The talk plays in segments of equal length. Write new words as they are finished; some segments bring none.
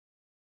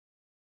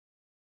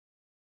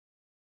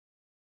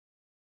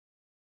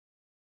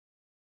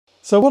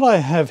So what I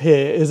have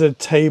here is a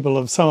table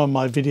of some of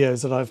my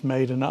videos that I've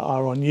made and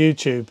are on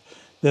YouTube.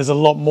 There's a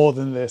lot more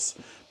than this,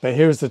 but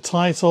here's the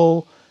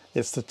title.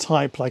 It's the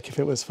type, like if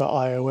it was for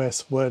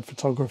iOS, Word,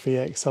 Photography,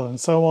 Excel, and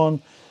so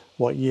on,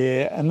 what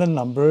year, and the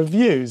number of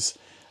views.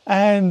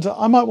 And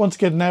I might want to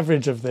get an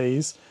average of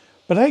these,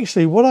 but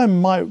actually what I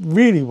might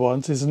really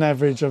want is an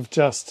average of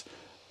just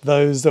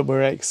those that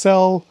were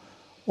Excel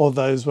or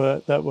those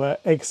that were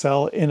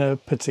Excel in a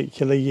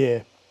particular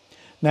year.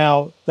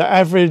 Now, the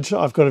average,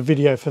 I've got a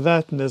video for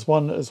that, and there's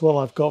one as well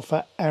I've got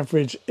for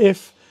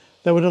AVERAGEIF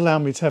that would allow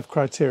me to have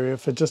criteria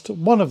for just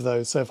one of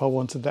those. So if I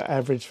wanted the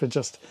average for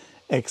just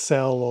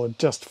Excel or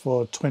just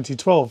for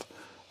 2012,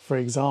 for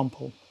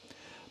example.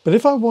 But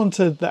if I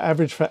wanted the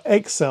average for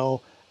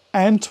Excel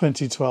and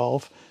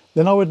 2012,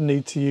 then I would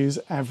need to use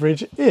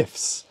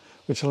AVERAGEIFS,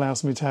 which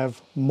allows me to have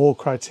more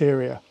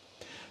criteria.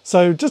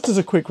 So just as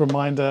a quick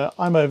reminder,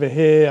 I'm over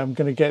here, I'm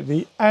going to get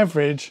the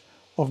average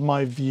of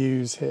my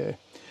views here.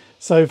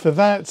 So for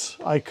that,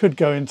 I could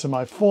go into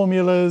my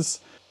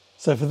formulas.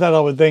 So for that, I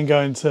would then go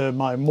into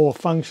my more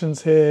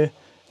functions here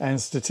and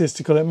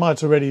statistical. It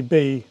might already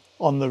be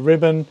on the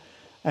ribbon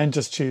and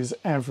just choose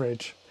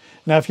average.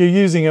 Now, if you're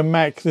using a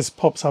Mac, this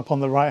pops up on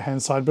the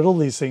right-hand side, but all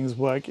these things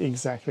work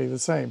exactly the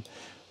same.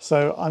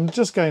 So I'm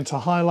just going to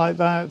highlight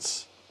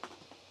that.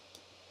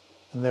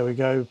 And there we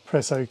go,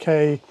 press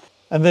OK.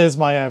 And there's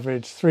my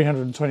average,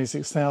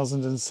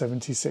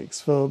 326,076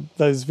 for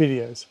those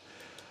videos.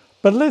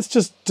 But let's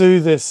just do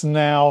this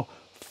now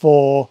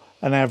for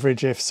an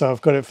AVERAGEIF. So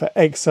I've got it for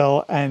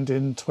Excel and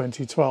in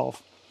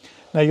 2012.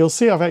 Now you'll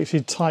see I've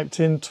actually typed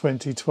in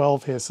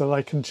 2012 here so that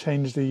I can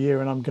change the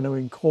year, and I'm going to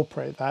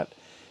incorporate that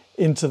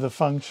into the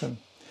function.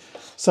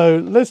 So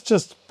let's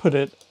just put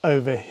it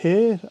over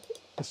here.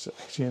 It's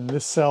actually in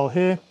this cell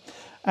here.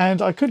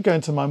 And I could go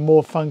into my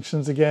more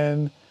functions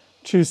again,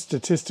 choose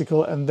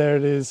statistical, and there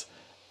it is,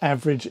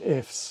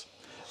 AVERAGEIFS.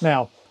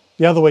 Now,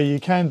 the other way you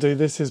can do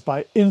this is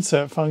by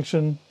insert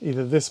function,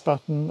 either this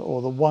button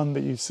or the one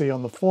that you see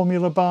on the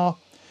formula bar.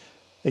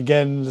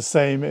 Again, the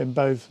same in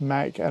both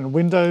Mac and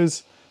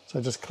Windows.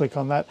 So just click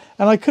on that.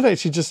 And I could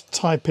actually just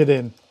type it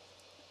in.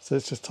 So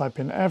let's just type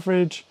in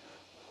average,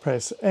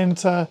 press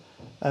enter,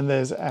 and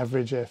there's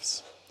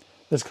AVERAGEIFS.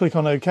 Let's click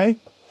on OK.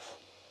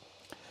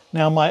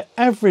 Now my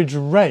average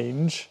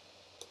range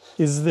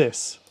is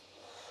this.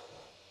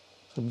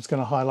 So I'm just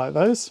going to highlight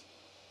those.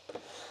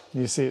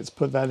 You see it's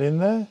put that in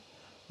there.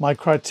 My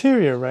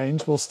criteria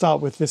range will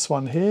start with this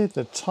one here,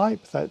 the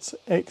type, that's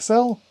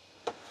Excel.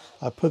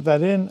 I put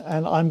that in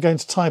and I'm going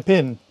to type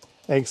in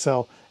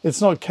Excel.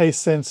 It's not case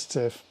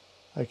sensitive.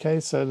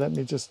 Okay, so let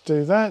me just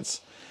do that.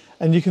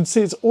 And you can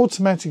see it's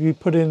automatically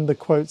put in the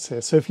quotes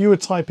here. So if you were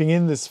typing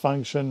in this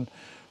function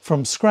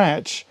from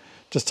scratch,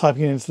 just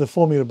typing it into the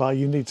formula bar,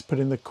 you need to put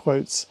in the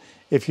quotes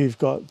if you've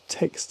got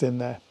text in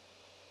there.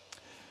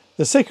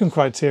 The second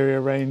criteria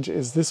range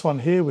is this one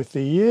here with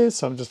the year.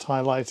 So I'm just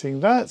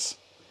highlighting that.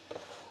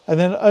 And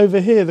then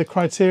over here, the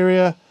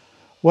criteria,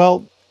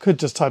 well, could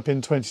just type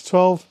in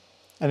 2012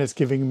 and it's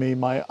giving me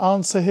my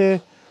answer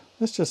here.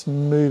 Let's just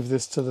move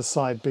this to the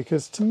side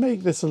because to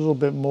make this a little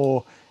bit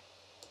more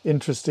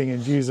interesting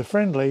and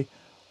user-friendly,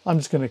 I'm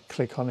just going to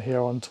click on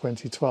here on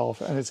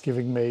 2012 and it's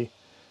giving me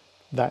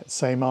that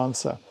same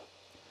answer.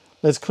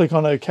 Let's click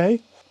on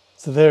OK.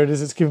 So there it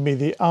is. It's giving me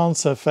the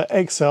answer for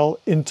Excel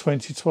in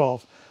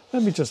 2012.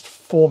 Let me just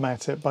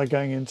format it by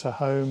going into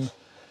Home,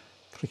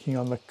 clicking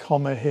on the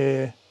comma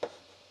here.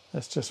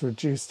 Let's just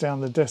reduce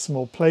down the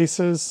decimal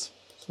places.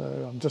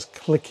 So I'm just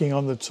clicking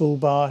on the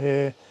toolbar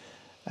here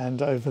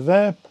and over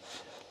there.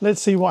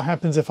 Let's see what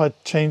happens if I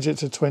change it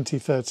to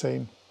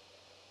 2013.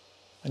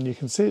 And you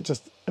can see it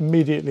just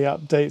immediately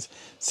updates.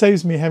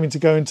 Saves me having to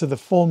go into the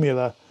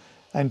formula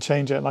and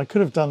change it. And I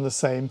could have done the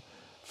same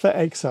for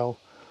Excel.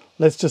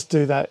 Let's just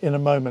do that in a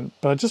moment.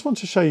 But I just want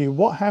to show you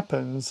what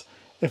happens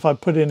if I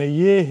put in a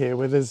year here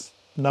where there's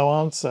no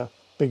answer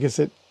because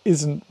it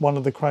isn't one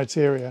of the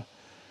criteria.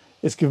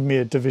 It's given me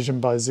a division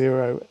by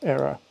zero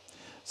error.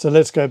 So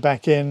let's go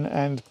back in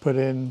and put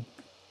in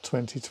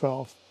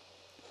 2012.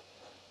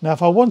 Now,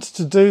 if I wanted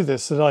to do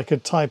this so that I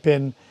could type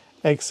in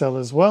Excel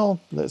as well,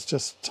 let's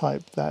just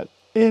type that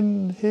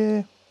in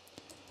here.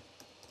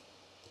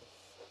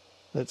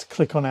 Let's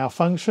click on our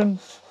function.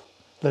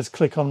 Let's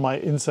click on my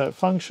insert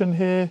function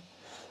here.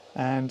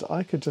 And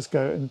I could just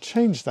go and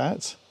change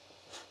that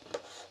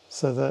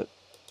so that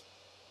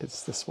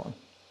it's this one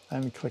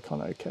and click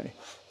on OK.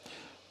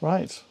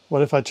 Right,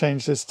 what if I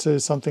change this to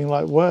something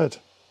like Word?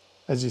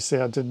 As you see,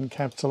 I didn't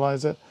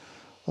capitalize it.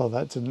 Well,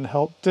 that didn't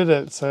help, did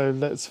it? So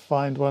let's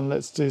find one.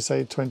 Let's do,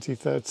 say,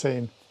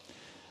 2013.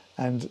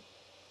 And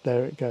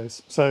there it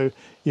goes. So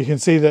you can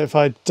see that if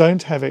I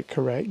don't have it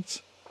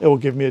correct, it will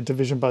give me a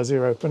division by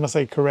zero. When I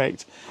say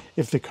correct,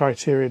 if the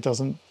criteria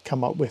doesn't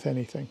come up with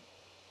anything.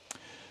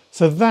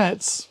 So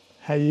that's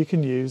how you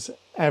can use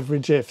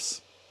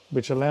AVERAGEIFS,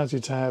 which allows you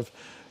to have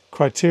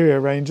criteria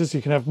ranges.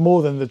 You can have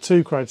more than the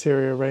 2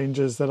 criteria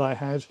ranges that I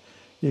had.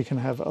 You can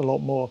have a lot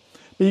more.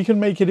 But you can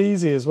make it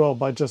easy as well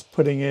by just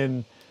putting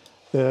in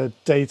the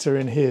data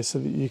in here so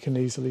that you can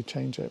easily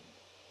change it.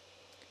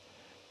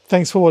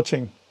 Thanks for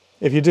watching.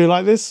 If you do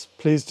like this,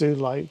 please do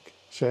like,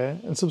 share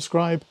and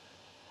subscribe,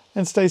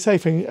 and stay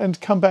safe and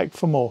come back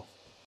for more.